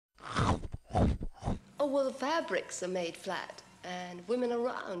well, the fabrics are made flat, and women are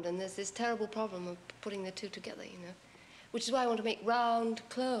round, and there's this terrible problem of putting the two together, you know, which is why I want to make round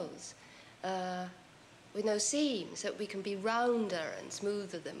clothes with no seams, so that we can be rounder and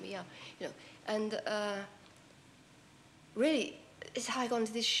smoother than we are, you know. And really, it's how I got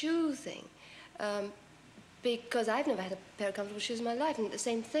into this shoe thing, because I've never had a pair of comfortable shoes in my life, and the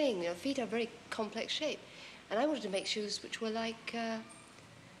same thing, you know, feet are a very complex shape, and I wanted to make shoes which were like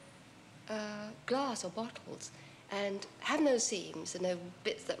glass or bottles, and have no seams and no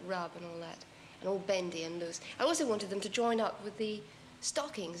bits that rub and all that, and all bendy and loose. I also wanted them to join up with the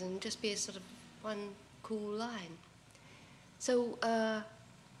stockings and just be a sort of one cool line. So there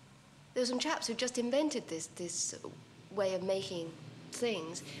were some chaps who just invented this way of making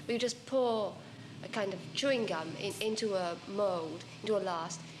things, where you just pour a kind of chewing gum into a mould, into a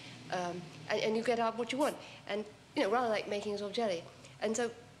last, and you get out what you want. And, you know, rather like making a sort of jelly. And so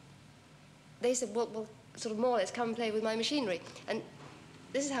they said, well, sort of more or less come and play with my machinery. And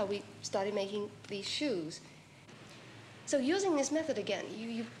this is how we started making these shoes. So using this method again,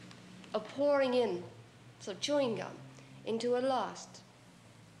 you are pouring in sort of chewing gum into a last,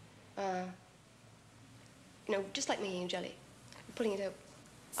 you know, just like making a jelly, putting it over.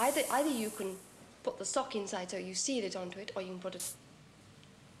 Either you can put the sock inside so you seal it onto it, or you can put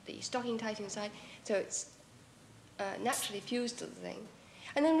the stocking tight inside so it's naturally fused to the thing.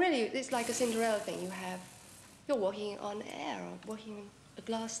 And then really, it's like a Cinderella thing. You're walking on air or walking on a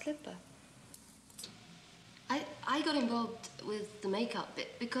glass slipper. I got involved with the makeup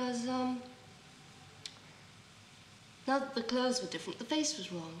bit because now that the clothes were different, the face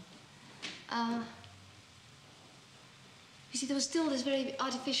was wrong. You see, there was still this very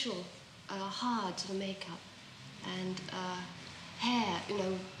artificial, hard sort of makeup, and hair, you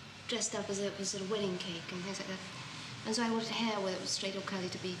know, dressed up as a sort of wedding cake and things like that. And so I wanted hair, whether it was straight or curly,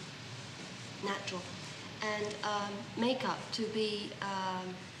 to be natural, and makeup to be,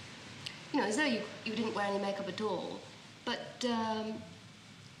 you know, as though you didn't wear any makeup at all, but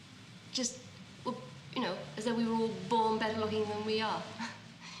just, well, you know, as though we were all born better looking than we are.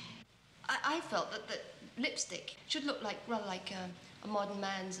 I felt that lipstick should look like, rather like a modern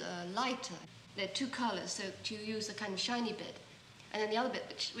man's lighter. There are two colours, so you use a kind of shiny bit, and then the other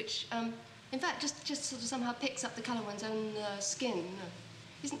bit which in fact, just sort of somehow picks up the colour of one's own skin. You know,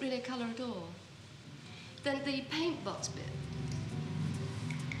 isn't really a colour at all. Then the paint box bit.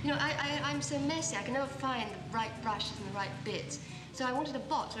 You know, I'm so messy, I can never find the right brushes and the right bits. So I wanted a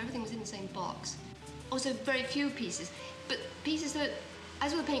box where everything was in the same box. Also, very few pieces, but pieces that,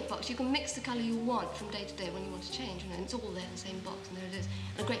 as with a paint box, you can mix the colour you want from day to day when you want to change, you know, and it's all there in the same box, and there it is,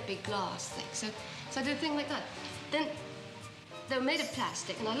 and a great big glass thing. So I did a thing like that. Then they were made of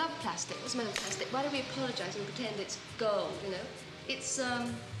plastic, and I love plastic. What's made of plastic? Why do we apologise and pretend it's gold, you know? It's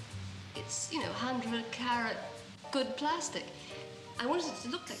you know, 100-carat good plastic. I wanted it to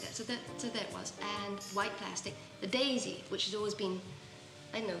look like that, so there it was. And white plastic, the daisy, which has always been,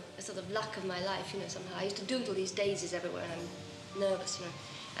 I don't know, a sort of luck of my life, you know, somehow. I used to doodle these daisies everywhere, and I'm nervous, you know.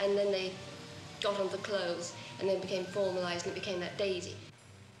 And then they got onto the clothes, and then became formalised, and it became that daisy.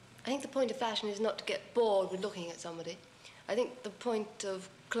 I think the point of fashion is not to get bored with looking at somebody. I think the point of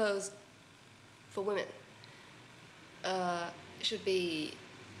clothes for women should be,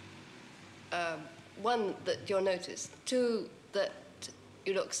 one, that you're noticed, two, that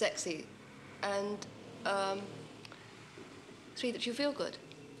you look sexy, and three, that you feel good.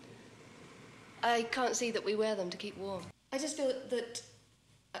 I can't see that we wear them to keep warm. I just feel that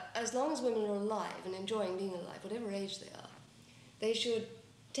as long as women are alive and enjoying being alive, whatever age they are, they should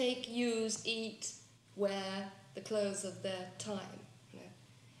take, use, eat, wear the clothes of their time, you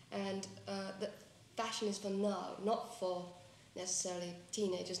know, and that fashion is for now, not for necessarily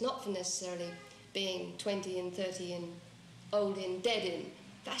teenagers, not for necessarily being 20 and 30 and old in, dead in.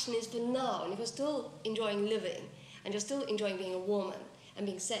 Fashion is for now, and if you're still enjoying living, and you're still enjoying being a woman, and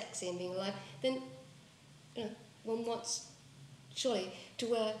being sexy and being alive, then, you know, one wants, surely, to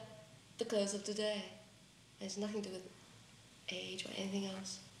wear the clothes of today. It has nothing to do with age or anything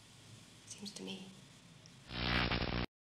else, it seems to me.